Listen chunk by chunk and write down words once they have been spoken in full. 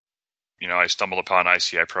I stumbled upon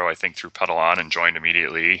ICI Pro, I think, through Pedal On and joined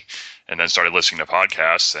immediately, and then started listening to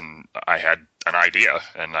podcasts, and I had an idea,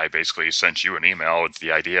 and I basically sent you an email with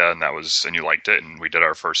the idea, and you liked it, and we did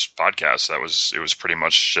our first podcast. It was pretty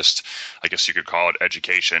much just, I guess you could call it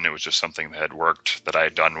education. It was just something that had worked, that I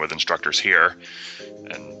had done with instructors here,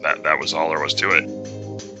 and that was all there was to it.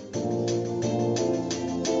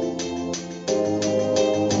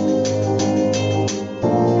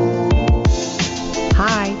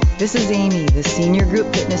 Hi, this is Amy, the Senior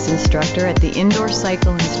Group Fitness Instructor at the Indoor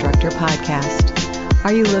Cycle Instructor Podcast.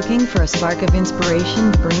 Are you looking for a spark of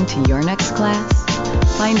inspiration to bring to your next class?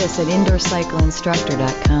 Find us at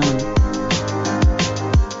indoorcycleinstructor.com.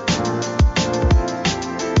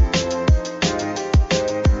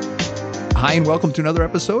 Hi, and welcome to another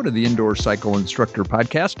episode of the Indoor Cycle Instructor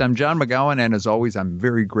Podcast. I'm John McGowan, and as always, I'm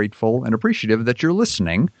very grateful and appreciative that you're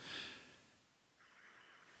listening.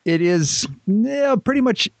 It is pretty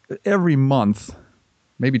much every month,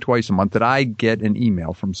 maybe twice a month, that I get an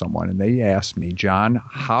email from someone, and they ask me, John,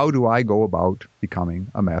 how do I go about becoming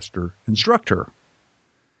a master instructor?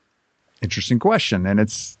 Interesting question, and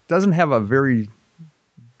it doesn't have a very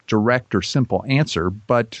direct or simple answer,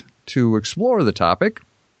 but to explore the topic,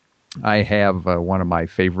 I have one of my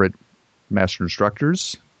favorite master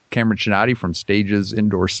instructors, Cameron Chinati from Stages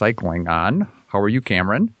Indoor Cycling on. How are you,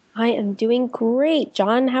 Cameron? I am doing great,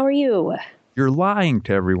 John. How are you? You're lying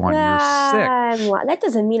to everyone. You're sick. That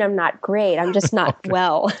doesn't mean I'm not great. I'm just not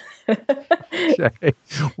well. Okay.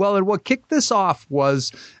 Well, and what kicked this off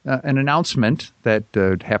was an announcement that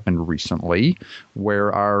happened recently where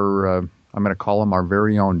I'm going to call him our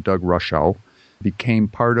very own Doug Rushow, became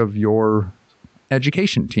part of your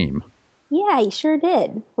education team. Yeah, he sure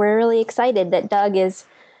did. We're really excited that Doug is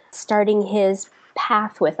starting his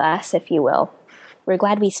path with us, if you will. We're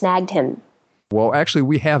glad we snagged him. Well, actually,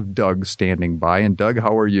 we have Doug standing by. And Doug,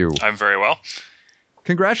 how are you? I'm very well.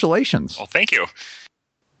 Congratulations. Well, thank you.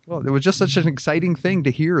 Well, it was just such an exciting thing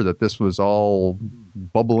to hear that this was all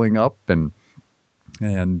bubbling up. And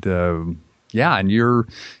your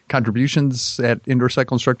contributions at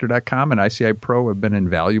indoorcycleinstructor.com and ICI Pro have been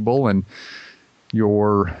invaluable. And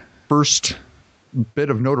your first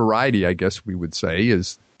bit of notoriety, I guess we would say,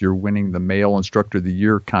 is you're winning the Male Instructor of the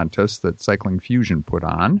Year contest that Cycling Fusion put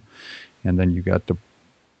on. And then you got to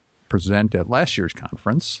present at last year's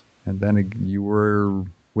conference. And then you were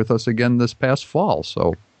with us again this past fall.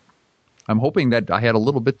 So I'm hoping that I had a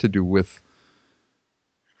little bit to do with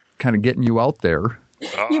kind of getting you out there.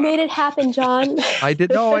 You made it happen, John. I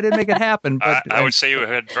didn't make it happen. But I would say you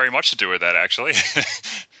had very much to do with that, actually.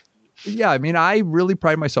 Yeah, I mean, I really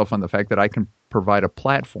pride myself on the fact that I can provide a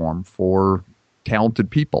platform for talented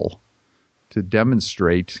people to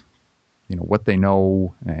demonstrate, what they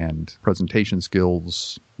know and presentation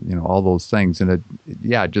skills, all those things. And it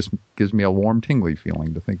just gives me a warm, tingly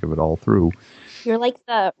feeling to think of it all through. You're like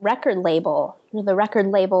the record label. You're the record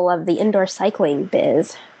label of the indoor cycling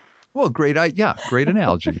biz. Well, great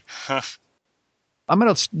analogy. I'm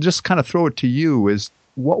going to just kind of throw it to you.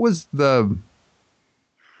 What was the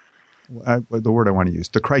word I want to use,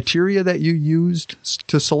 the criteria that you used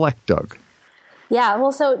to select Doug? Yeah,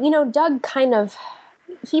 well, so, Doug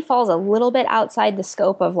he falls a little bit outside the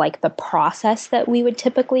scope of like the process that we would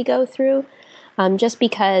typically go through, just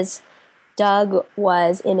because Doug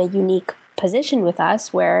was in a unique position with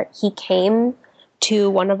us where he came to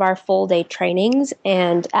one of our full day trainings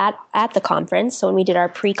and at the conference. So when we did our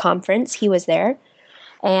pre-conference, he was there.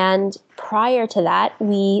 And prior to that,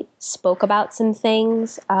 we spoke about some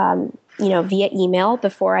things, via email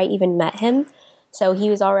before I even met him. So he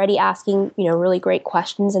was already asking, really great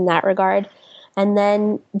questions in that regard. And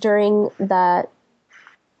then during the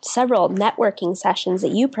several networking sessions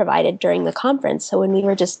that you provided during the conference, so when we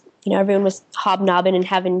were just, everyone was hobnobbing and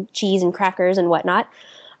having cheese and crackers and whatnot,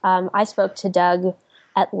 I spoke to Doug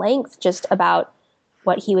at length just about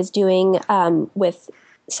what he was doing with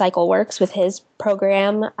CycleWorks, with his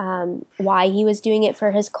program, why he was doing it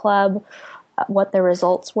for his club, what the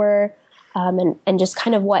results were, and just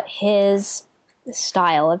kind of what his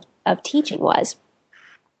style of teaching was.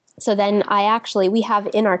 So then we have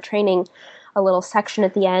in our training a little section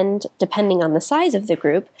at the end, depending on the size of the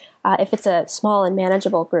group. If it's a small and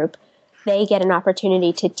manageable group, they get an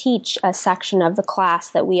opportunity to teach a section of the class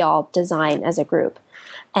that we all design as a group.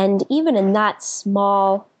 And even in that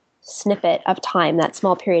small snippet of time, that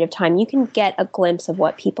small period of time, you can get a glimpse of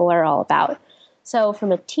what people are all about. So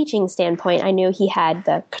from a teaching standpoint, I knew he had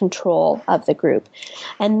the control of the group.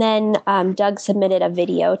 And then Doug submitted a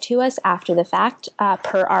video to us after the fact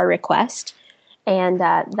per our request. And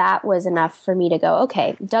that was enough for me to go,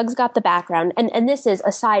 okay, Doug's got the background. And this is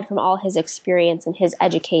aside from all his experience and his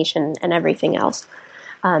education and everything else.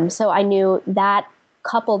 So I knew that,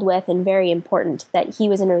 coupled with, and very important, that he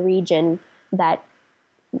was in a region that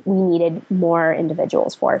we needed more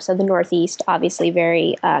individuals for. So the Northeast, obviously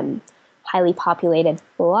very highly populated,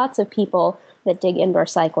 lots of people that dig indoor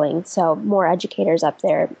cycling. So more educators up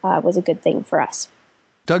there was a good thing for us.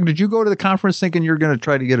 Doug, did you go to the conference thinking you're going to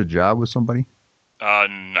try to get a job with somebody?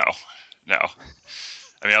 No.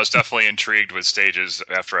 I mean, I was definitely intrigued with stages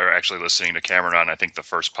after actually listening to Cameron on, I think, the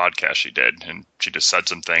first podcast she did, and she just said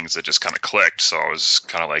some things that just kind of clicked. So I was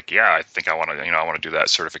kind of like, yeah, I think I want to do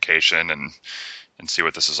that certification and see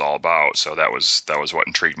what this is all about. So that was what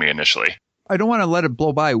intrigued me initially. I don't want to let it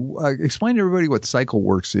blow by. Explain to everybody what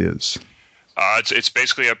CycleWorks is. It's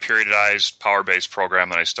basically a periodized power-based program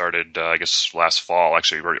that I started, I guess, last fall,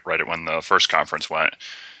 actually right at when the first conference went.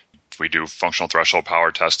 We do functional threshold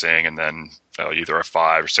power testing, and then either a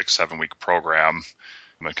 5 or 6, 7 week program,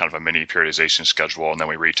 and kind of a mini periodization schedule, and then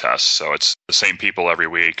we retest. So it's the same people every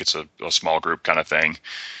week. It's a small group kind of thing,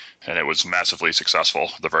 and it was massively successful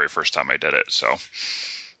the very first time I did it. So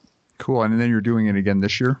cool. And then you're doing it again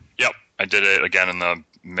this year? Yep, I did it again in the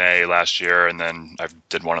May last year, and then I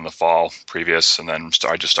did one in the fall previous, and then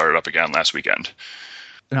I just started up again last weekend.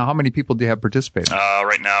 Now, how many people do you have participating?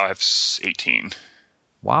 Right now I have 18.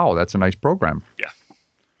 Wow, that's a nice program. Yeah.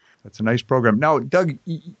 That's a nice program. Now, Doug,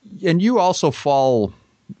 and you also fall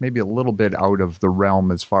maybe a little bit out of the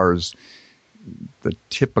realm as far as the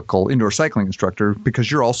typical indoor cycling instructor,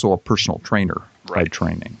 because you're also a personal trainer by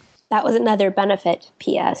training. That was another benefit,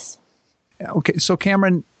 P.S. Okay, so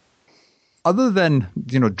Cameron, other than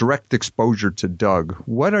direct exposure to Doug,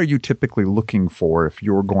 what are you typically looking for if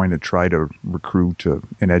you're going to try to recruit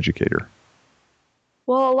an educator?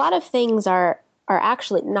 Well, a lot of things are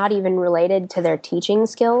actually not even related to their teaching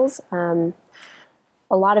skills. A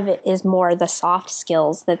lot of it is more the soft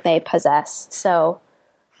skills that they possess. So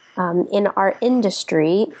in our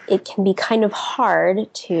industry, it can be kind of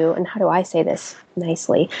hard to, and how do I say this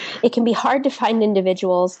nicely? It can be hard to find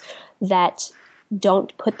individuals that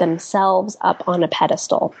don't put themselves up on a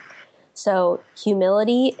pedestal. So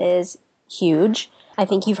humility is huge. I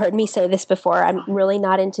think you've heard me say this before. I'm really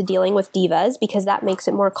not into dealing with divas because that makes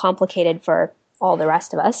it more complicated for all the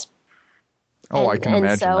rest of us. Oh, I can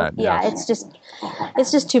imagine that. Yeah, it's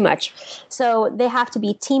just too much. So they have to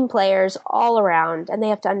be team players all around, and they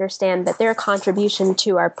have to understand that their contribution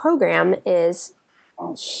to our program is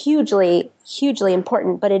hugely, hugely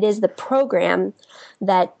important, but it is the program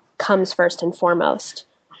that comes first and foremost.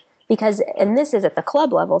 Because, and this is at the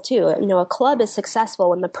club level too, a club is successful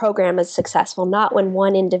when the program is successful, not when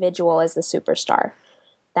one individual is the superstar.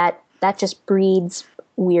 That just breeds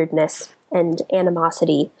weirdness and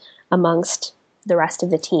animosity amongst the rest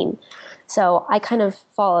of the team. So I kind of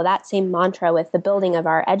follow that same mantra with the building of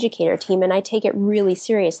our educator team, and I take it really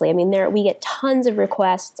seriously. I mean, we get tons of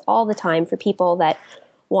requests all the time for people that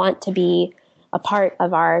want to be a part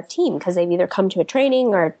of our team because they've either come to a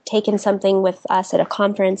training or taken something with us at a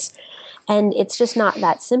conference, and it's just not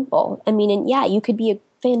that simple. I mean, and yeah, you could be a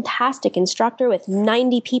fantastic instructor with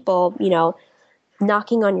 90 people,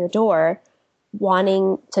 knocking on your door,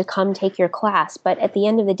 wanting to come take your class. But at the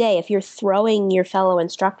end of the day, if you're throwing your fellow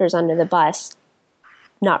instructors under the bus,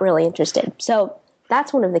 not really interested. So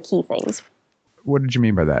that's one of the key things. What did you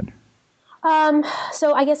mean by that?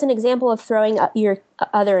 So I guess an example of throwing your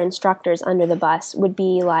other instructors under the bus would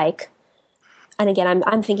be like, and again,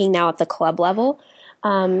 I'm thinking now at the club level,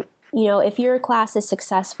 if your class is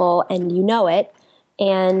successful and you know it,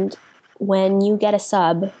 and when you get a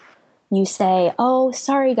sub, you say, oh,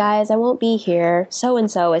 sorry guys, I won't be here.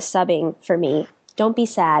 So-and-so is subbing for me. Don't be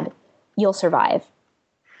sad. You'll survive.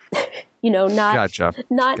 Not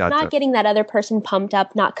getting that other person pumped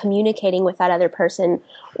up, not communicating with that other person,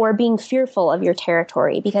 or being fearful of your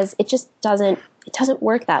territory, because it just doesn't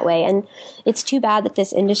work that way. And it's too bad that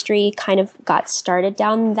this industry kind of got started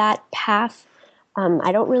down that path.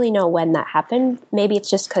 I don't really know when that happened. Maybe it's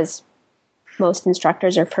just because most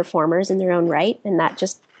instructors are performers in their own right, and that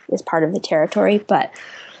just is part of the territory, but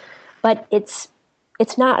it's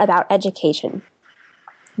not about education.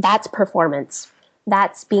 That's performance.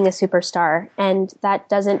 That's being a superstar, and that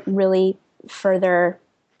doesn't really further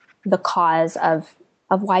the cause of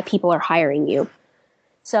why people are hiring you.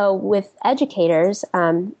 So with educators,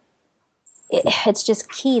 it's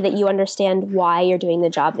just key that you understand why you're doing the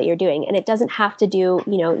job that you're doing, and it doesn't have to do,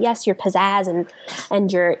 yes, your pizzazz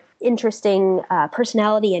and your interesting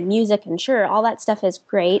personality and music, and sure, all that stuff is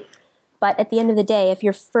great. But at the end of the day, if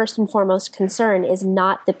your first and foremost concern is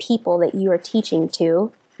not the people that you are teaching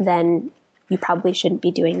to, then you probably shouldn't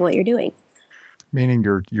be doing what you're doing. Meaning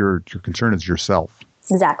your concern is yourself.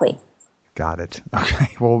 Exactly. Got it.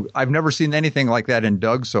 Okay. Well, I've never seen anything like that in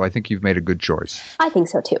Doug, so I think you've made a good choice. I think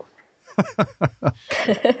so too.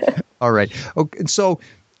 All right. Okay. So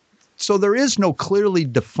there is no clearly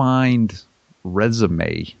defined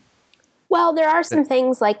resume. Well, there are some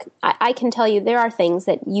things like I can tell you there are things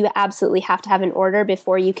that you absolutely have to have in order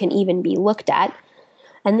before you can even be looked at.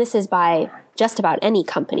 And this is by just about any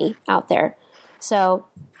company out there. So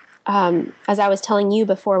as I was telling you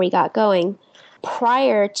before we got going,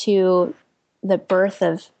 prior to the birth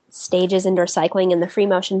of Stages indoor cycling and the free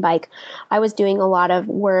motion bike, I was doing a lot of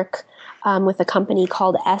work with a company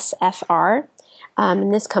called SFR.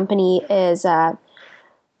 And this company is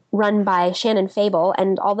run by Shannon Fable.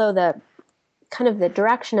 And although the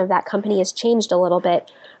direction of that company has changed a little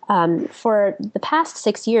bit, for the past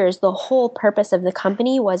 6 years, the whole purpose of the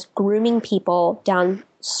company was grooming people down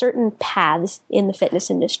certain paths in the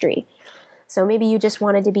fitness industry. So maybe you just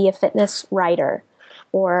wanted to be a fitness writer,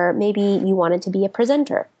 or maybe you wanted to be a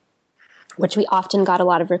presenter, which we often got a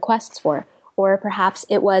lot of requests for. Or perhaps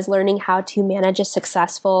it was learning how to manage a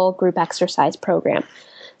successful group exercise program.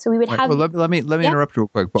 So we would have. Well, let me interrupt real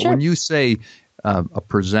quick. But Sure. When you say a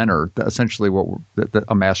presenter, essentially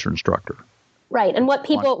a master instructor. Right. And what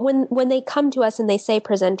people, when they come to us and they say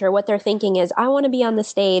presenter, what they're thinking is, I want to be on the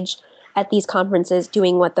stage at these conferences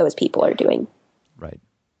doing what those people are doing. Right.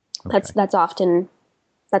 Okay. That's often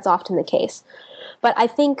the case. But I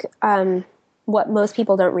think what most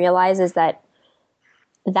people don't realize is that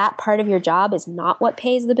part of your job is not what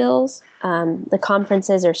pays the bills. The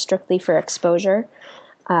conferences are strictly for exposure.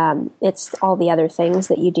 It's all the other things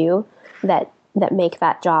that you do that make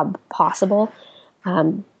that job possible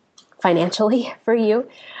financially for you.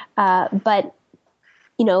 But,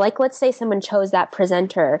 like let's say someone chose that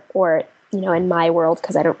presenter, or, in my world,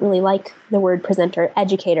 because I don't really like the word presenter,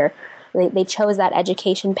 educator, they chose that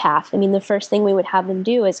education path. I mean, the first thing we would have them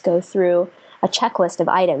do is go through a checklist of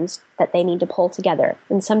items that they need to pull together.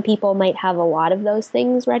 And some people might have a lot of those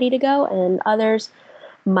things ready to go, and others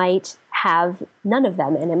might have none of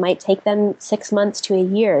them. And it might take them 6 months to a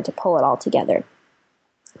year to pull it all together.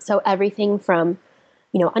 So everything from,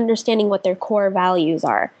 understanding what their core values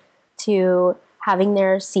are, to having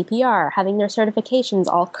their CPR, having their certifications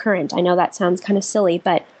all current. I know that sounds kind of silly,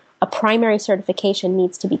 but a primary certification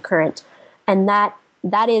needs to be current. And that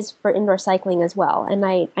is for indoor cycling as well. And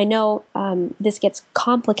I know this gets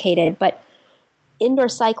complicated, but indoor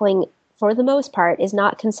cycling, for the most part, is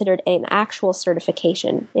not considered an actual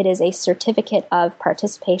certification. It is a certificate of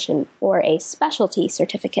participation, or a specialty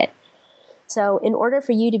certificate. So in order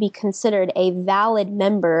for you to be considered a valid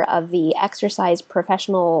member of the exercise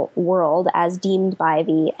professional world as deemed by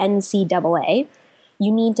the NCAA,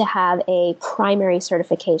 you need to have a primary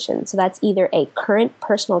certification. So that's either a current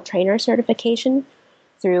personal trainer certification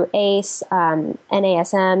through ACE,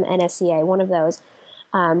 NASM, NSCA, one of those,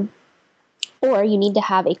 or you need to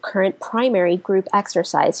have a current primary group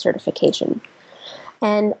exercise certification.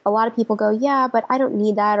 And a lot of people go, yeah, but I don't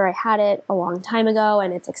need that, or I had it a long time ago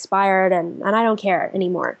and it's expired and I don't care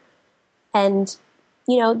anymore. And,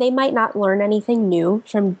 they might not learn anything new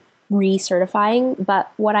from recertifying,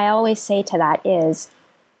 but what I always say to that is,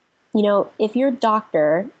 if your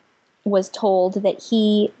doctor was told that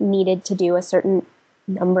he needed to do a certain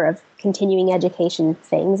number of continuing education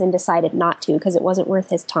things and decided not to because it wasn't worth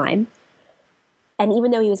his time, and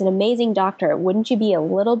even though he was an amazing doctor, wouldn't you be a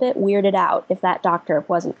little bit weirded out if that doctor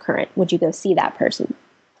wasn't current? Would you go see that person?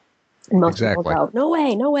 And most people go, no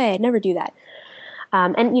way, I'd never do that.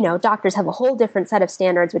 And doctors have a whole different set of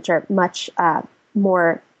standards, which are much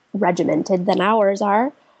more regimented than ours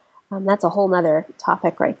are. That's a whole nother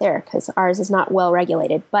topic right there, because ours is not well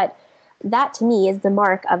regulated. But that, to me, is the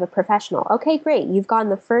mark of a professional. Okay, great. You've gone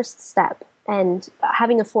the first step. And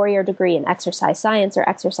having a 4-year degree in exercise science or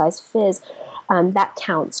exercise phys, that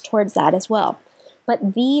counts towards that as well.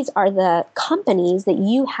 But these are the companies that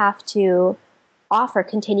you have to offer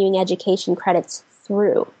continuing education credits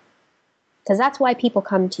through, because that's why people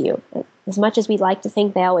come to you. As much as we'd like to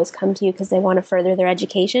think they always come to you because they want to further their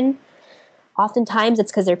education, oftentimes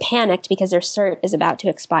it's because they're panicked because their cert is about to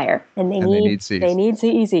expire and they need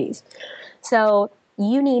CECs. So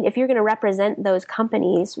if you're going to represent those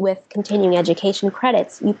companies with continuing education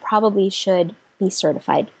credits, you probably should be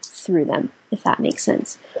certified through them, if that makes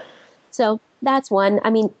sense. So that's one. I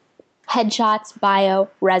mean, headshots, bio,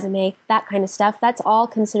 resume, that kind of stuff, that's all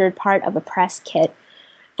considered part of a press kit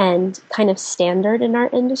and kind of standard in our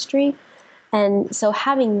industry. And so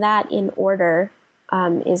having that in order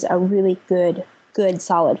is a really good,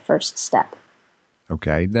 solid first step.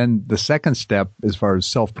 Okay. Then the second step, as far as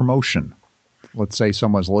self-promotion. let's say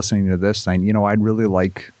someone's listening to this saying, I'd really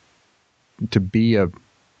like to be a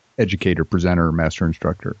educator, presenter, master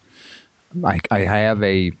instructor. I have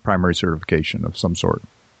a primary certification of some sort.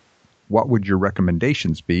 What would your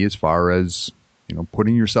recommendations be as far as,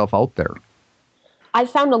 putting yourself out there? I've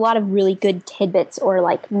found a lot of really good tidbits or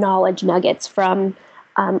like knowledge nuggets from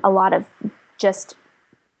a lot of just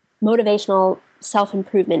motivational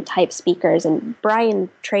self-improvement type speakers. And Brian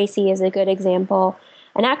Tracy is a good example.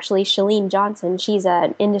 And actually, Shalene Johnson, she's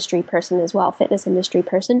an industry person as well, fitness industry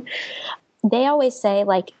person. They always say,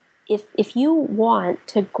 like, if you want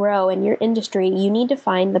to grow in your industry, you need to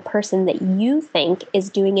find the person that you think is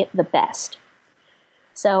doing it the best.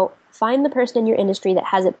 So find the person in your industry that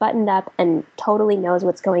has it buttoned up and totally knows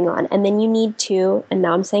what's going on. And then you need to, and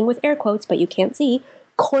now I'm saying with air quotes, but you can't see,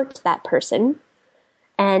 court that person.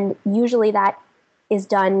 And usually that is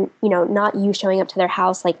done, not you showing up to their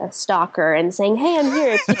house like a stalker and saying, hey, I'm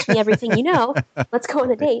here, teach me everything you know. Let's go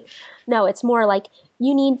on a date. No, it's more like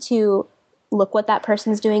you need to look what that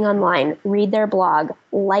person's doing online, read their blog,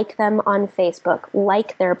 like them on Facebook,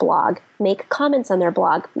 like their blog, make comments on their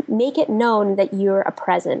blog, make it known that you're a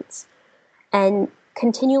presence, and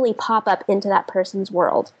continually pop up into that person's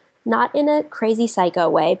world. Not in a crazy psycho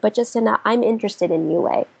way, but just in a I'm interested in you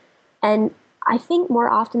way. And I think more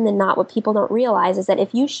often than not, what people don't realize is that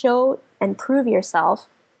if you show and prove yourself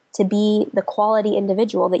to be the quality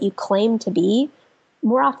individual that you claim to be,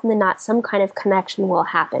 more often than not, some kind of connection will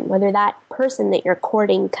happen, whether that person that you're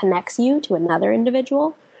courting connects you to another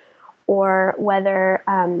individual, or whether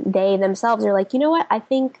they themselves are like, you know what, I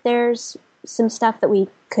think there's some stuff that we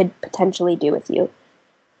could potentially do with you.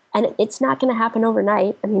 And it's not going to happen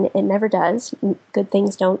overnight. I mean, it never does. Good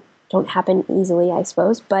things don't happen easily, I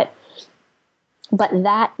suppose. But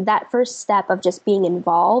that first step of just being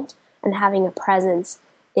involved and having a presence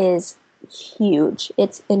is huge.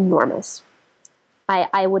 It's enormous.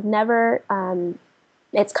 I would never,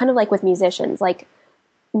 it's kind of like with musicians, like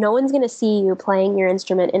no one's going to see you playing your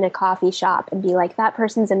instrument in a coffee shop and be like, that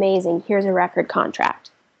person's amazing, here's a record contract.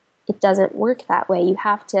 It doesn't work that way. You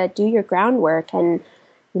have to do your groundwork, and,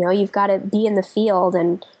 you've got to be in the field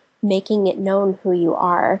and making it known who you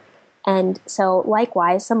are. And so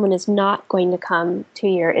likewise, someone is not going to come to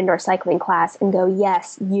your indoor cycling class and go,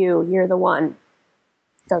 yes, you're the one.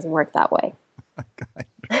 It doesn't work that way.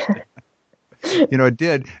 It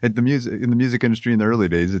did in the music industry in the early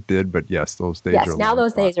days. It did, but yes, those days. Yes, now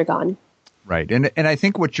those days are gone. Right, and I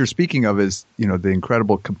think what you're speaking of is the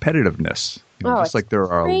incredible competitiveness. Just like there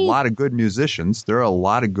are a lot of good musicians, there are a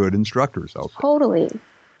lot of good instructors out there. Totally.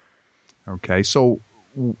 Okay, so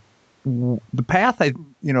the path that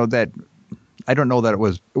I don't know that it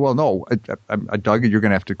was. Well, no, Doug, you're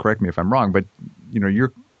going to have to correct me if I'm wrong, but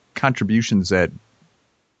your contributions at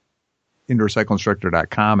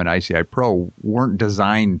IndoorCycleInstructor.com and ICI Pro weren't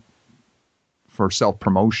designed for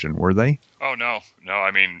self-promotion, were they? Oh, no.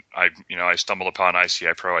 I mean, I stumbled upon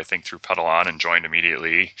ICI Pro, I think, through Pedal On and joined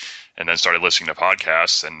immediately, and then started listening to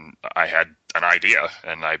podcasts, and I had an idea,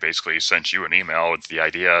 and I basically sent you an email with the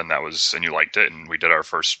idea, and you liked it, and we did our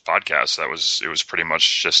first podcast. It was pretty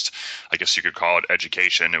much just, I guess you could call it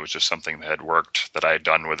education. It was just something that had worked, that I had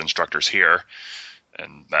done with instructors here,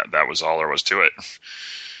 and that was all there was to it.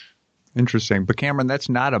 Interesting. But Cameron, that's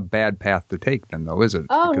not a bad path to take then, though, is it?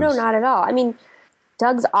 Oh, no, not at all. I mean,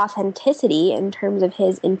 Doug's authenticity in terms of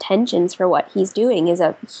his intentions for what he's doing is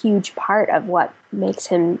a huge part of what makes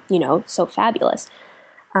him, so fabulous.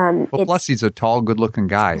 Plus he's a tall, good-looking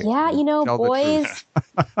guy. Yeah, boys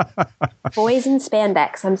in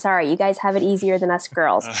spandex. I'm sorry, you guys have it easier than us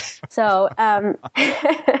girls. So,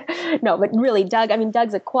 no, but really,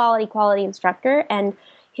 Doug's a quality instructor, and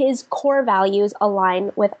his core values align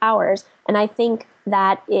with ours. And I think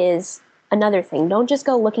that is another thing. Don't just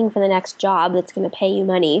go looking for the next job that's going to pay you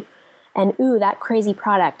money and, ooh, that crazy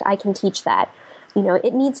product, I can teach that.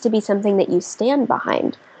 It needs to be something that you stand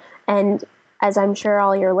behind. And as I'm sure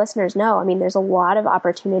all your listeners know, I mean, there's a lot of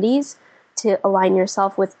opportunities to align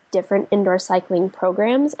yourself with different indoor cycling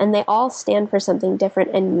programs, and they all stand for something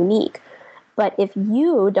different and unique. But if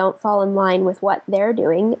you don't fall in line with what they're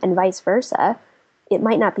doing and vice versa, it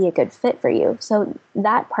might not be a good fit for you. So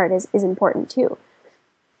that part is important too.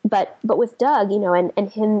 But with Doug, and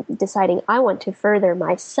him deciding I want to further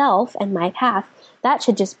myself and my path, that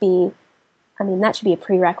should just be, that should be a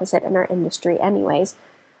prerequisite in our industry anyways.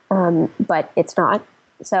 But it's not.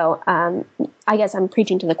 So I guess I'm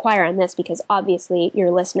preaching to the choir on this, because obviously your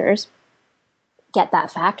listeners get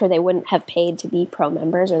that fact, or they wouldn't have paid to be pro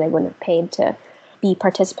members, or they wouldn't have paid to be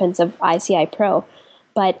participants of ICI Pro.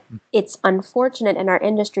 But it's unfortunate in our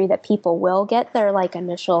industry that people will get their like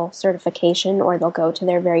initial certification, or they'll go to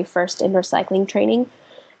their very first indoor cycling training.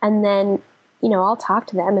 And then, I'll talk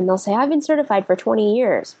to them and they'll say, I've been certified for 20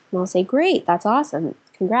 years. And I'll say, great, that's awesome.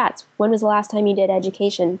 Congrats. When was the last time you did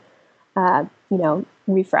education,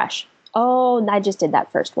 refresh? Oh, I just did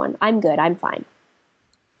that first one. I'm good. I'm fine.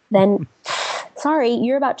 Then, sorry,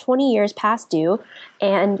 you're about 20 years past due,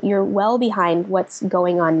 and you're well behind what's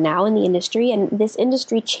going on now in the industry. And this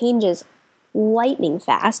industry changes lightning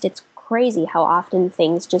fast. It's crazy how often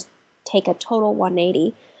things just take a total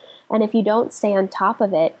 180. And if you don't stay on top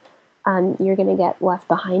of it, you're going to get left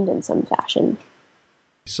behind in some fashion.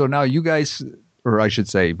 So now you guys, or I should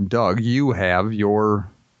say, Doug, you have your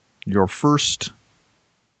first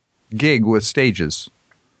gig with Stages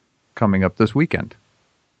coming up this weekend.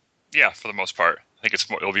 Yeah, for the most part. I think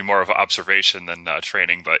it'll be more of an observation than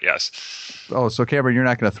training, but yes. Oh, so Cameron, you're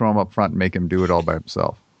not going to throw him up front and make him do it all by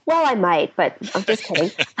himself? Well, I might, but I'm just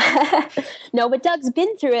kidding. No, but Doug's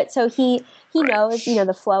been through it, so he Right. knows,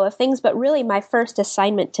 the flow of things. But really, my first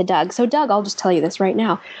assignment to Doug, so Doug, I'll just tell you this right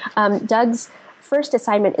now. Doug's first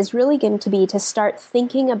assignment is really going to be to start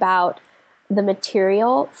thinking about the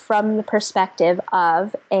material from the perspective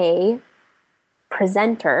of a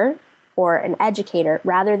presenter or an educator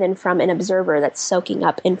rather than from an observer that's soaking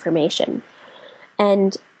up information.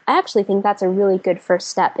 And I actually think that's a really good first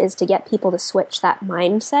step, is to get people to switch that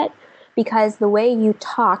mindset, because the way you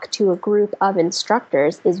talk to a group of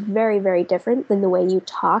instructors is very, very different than the way you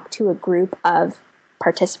talk to a group of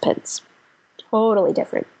participants. Totally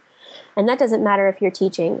different. And that doesn't matter if you're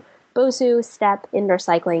teaching BOSU, step, indoor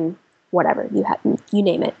cycling, whatever, you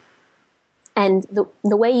name it. And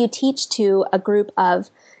the way you teach to a group of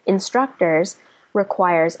instructors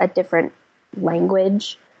requires a different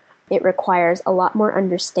language. It requires a lot more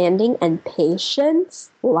understanding and patience,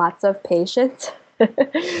 lots of patience,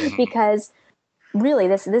 because really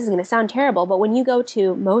this is going to sound terrible, but when you go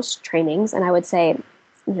to most trainings, and I would say,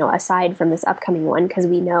 aside from this upcoming one, because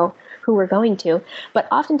we know who we're going to, but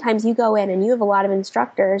oftentimes you go in and you have a lot of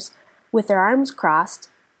instructors with their arms crossed,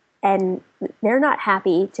 and they're not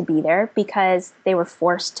happy to be there because they were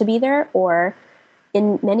forced to be there, or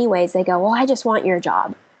in many ways they go, well, I just want your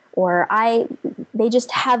job, or they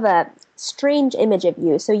just have a strange image of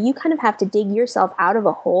you. So you kind of have to dig yourself out of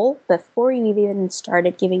a hole before you even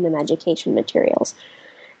started giving them education materials.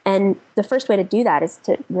 And the first way to do that is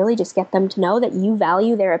to really just get them to know that you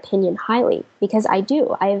value their opinion highly, because I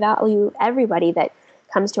do. I value everybody that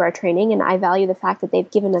comes to our training, and I value the fact that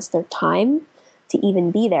they've given us their time to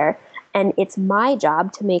even be there. And it's my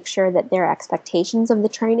job to make sure that their expectations of the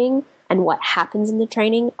training and what happens in the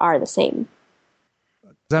training are the same.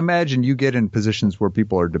 I imagine you get in positions where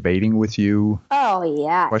people are debating with you. Oh,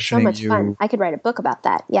 yeah. So much fun. I could write a book about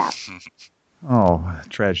that. Yeah. Oh,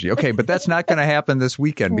 tragedy. Okay, but that's not going to happen this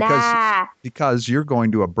weekend because you're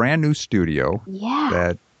going to a brand new studio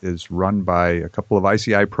that is run by a couple of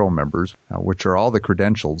ICI Pro members, which are all the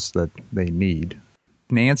credentials that they need.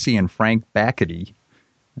 Nancy and Frank Backety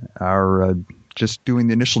are just doing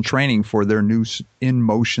the initial training for their new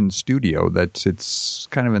in-motion studio it's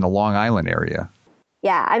kind of in the Long Island area.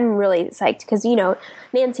 Yeah, I'm really psyched because,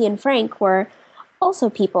 Nancy and Frank were also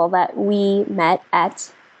people that we met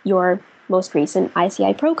at your most recent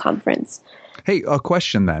ICI Pro conference. Hey, a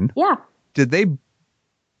question then. Yeah. Did they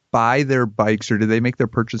buy their bikes, or did they make their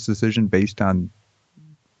purchase decision based on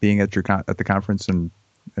being at the conference and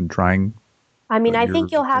trying? I mean, I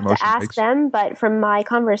think you'll have to ask them, but from my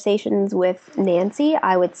conversations with Nancy,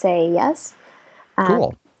 I would say yes.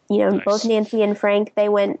 Cool. Nice. Both Nancy and Frank, they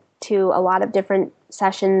went to a lot of different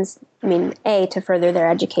sessions. I mean, to further their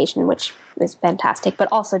education, which is fantastic, but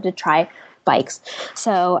also to try bikes.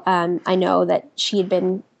 So I know that she had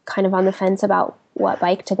been kind of on the fence about what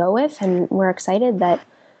bike to go with, and we're excited that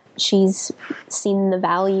she's seen the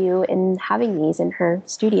value in having these in her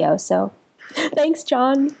studio. So thanks,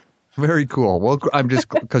 John. Very cool. Well, I'm just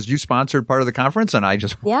because you sponsored part of the conference, and I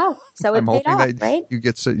just So I'm it paid hoping off, that right? you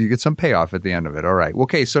get some payoff at the end of it. All right.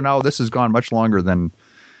 Okay. So now this has gone much longer than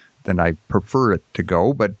I prefer it to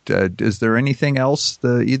go. But is there anything else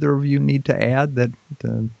either of you need to add that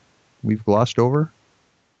we've glossed over?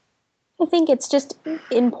 I think it's just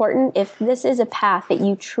important, if this is a path that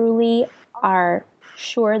you truly are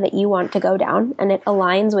sure that you want to go down and it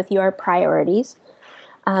aligns with your priorities,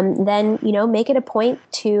 then, make it a point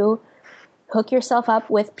to hook yourself up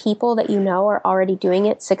with people that are already doing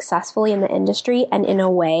it successfully in the industry and in a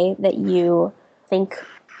way that you think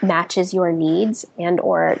matches your needs and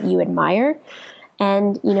or you admire,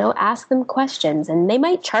 and, ask them questions. And they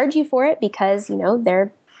might charge you for it because,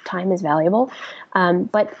 they're time is valuable.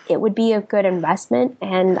 But it would be a good investment,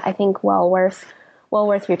 and I think well worth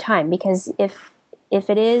your time, because if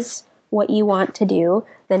it is what you want to do,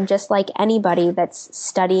 then just like anybody that's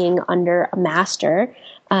studying under a master,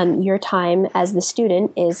 your time as the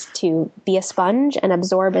student is to be a sponge and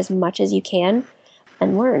absorb as much as you can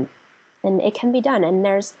and learn. And it can be done. And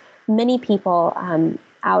there's many people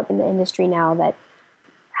out in the industry now that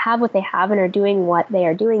have what they have and are doing what they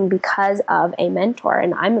are doing because of a mentor.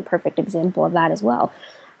 And I'm a perfect example of that as well.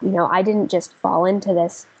 I didn't just fall into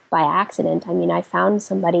this by accident. I mean, I found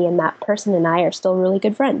somebody, and that person and I are still really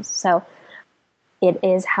good friends. So it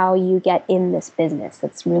is how you get in this business.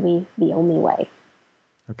 That's really the only way.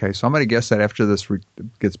 Okay, so I'm going to guess that after this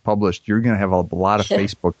gets published, you're going to have a lot of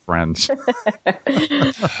Facebook friends.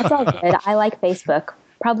 It's all good. I like Facebook.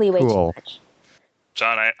 Probably way too much.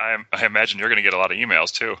 John, I imagine you're going to get a lot of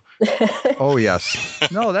emails too. Oh, yes.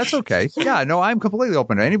 No, that's okay. Yeah, no, I'm completely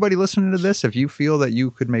open to anybody listening to this. If you feel that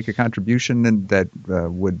you could make a contribution and that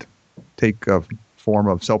would take a form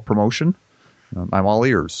of self-promotion, I'm all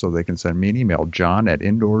ears. So they can send me an email,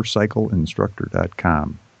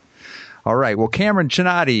 john@indoorcycleinstructor.com. All right. Well, Cameron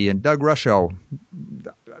Chinati and Doug Rusho,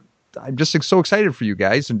 I'm just so excited for you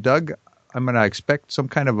guys. And Doug, I'm going to expect some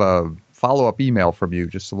kind of a follow-up email from you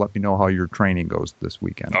just to let me know how your training goes this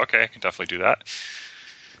weekend. Okay, I can definitely do that.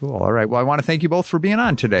 Cool. All right. Well, I want to thank you both for being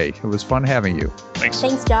on today. It was fun having you. Thanks.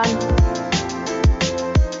 Thanks, John.